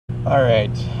Alright,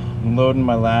 I'm loading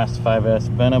my last 5S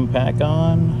Venom pack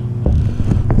on.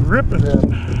 Rip it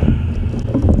in.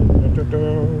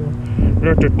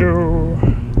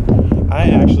 I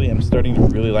actually am starting to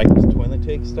really like this toilet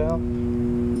take style.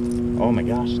 Oh my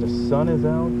gosh, the sun is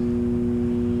out.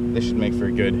 This should make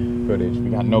for good footage. We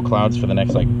got no clouds for the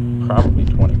next like probably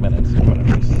 20 minutes.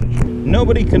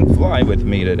 Nobody can fly with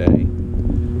me today.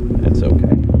 That's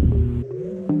okay.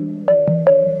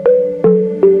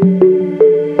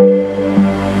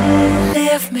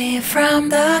 Lift me from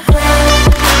the ground.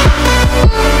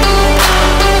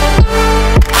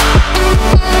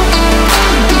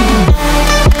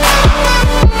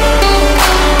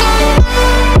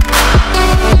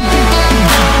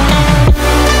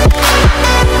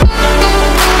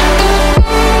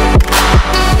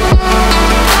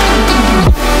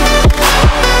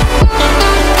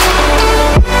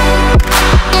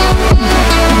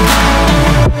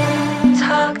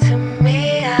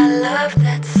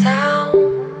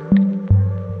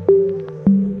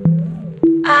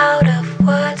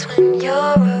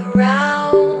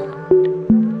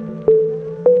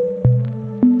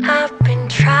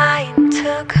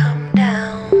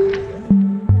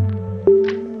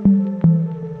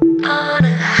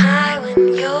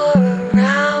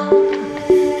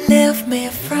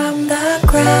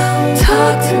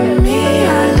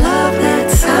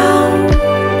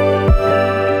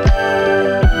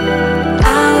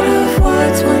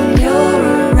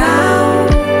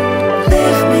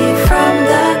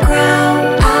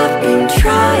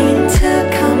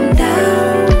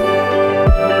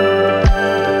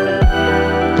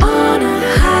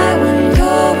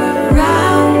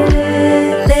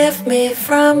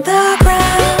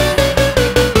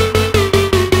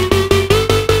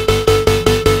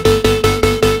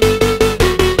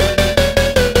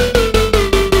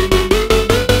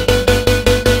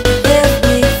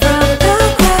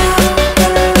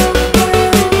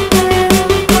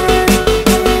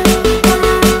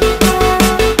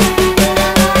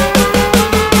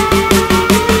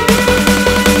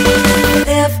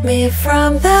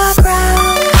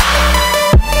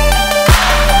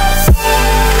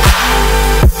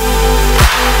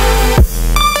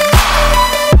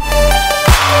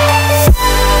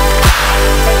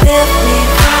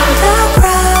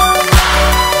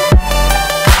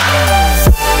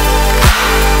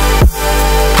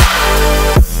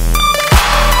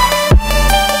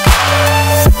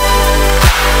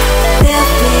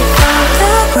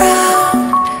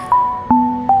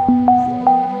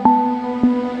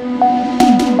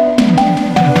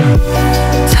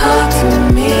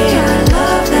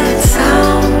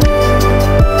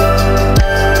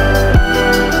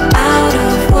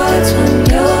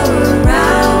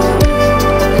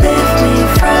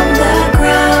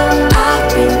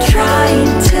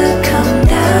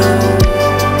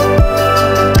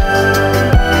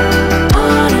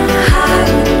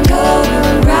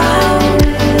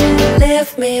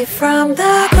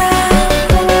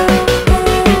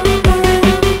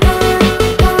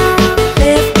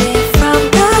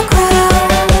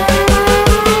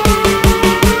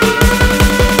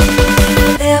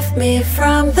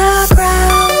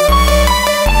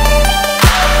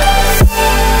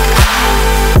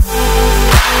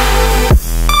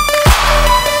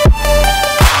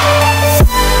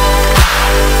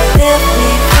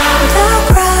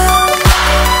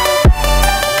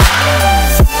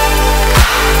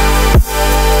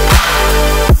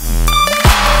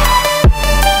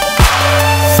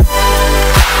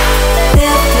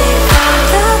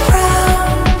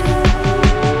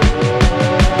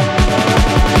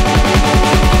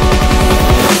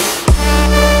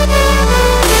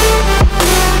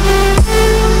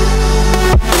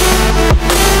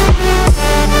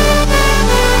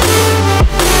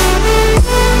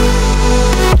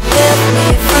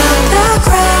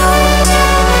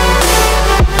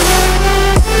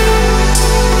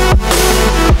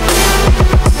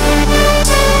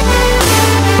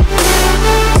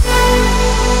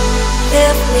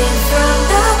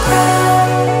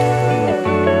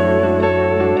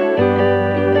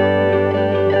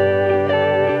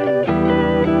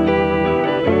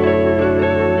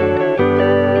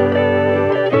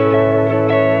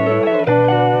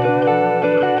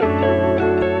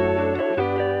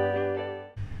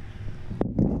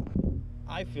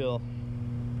 I feel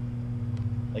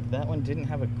like that one didn't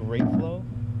have a great flow,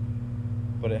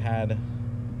 but it had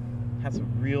some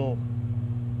real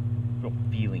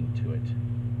feeling to it.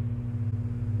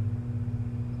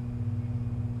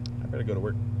 I better go to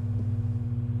work.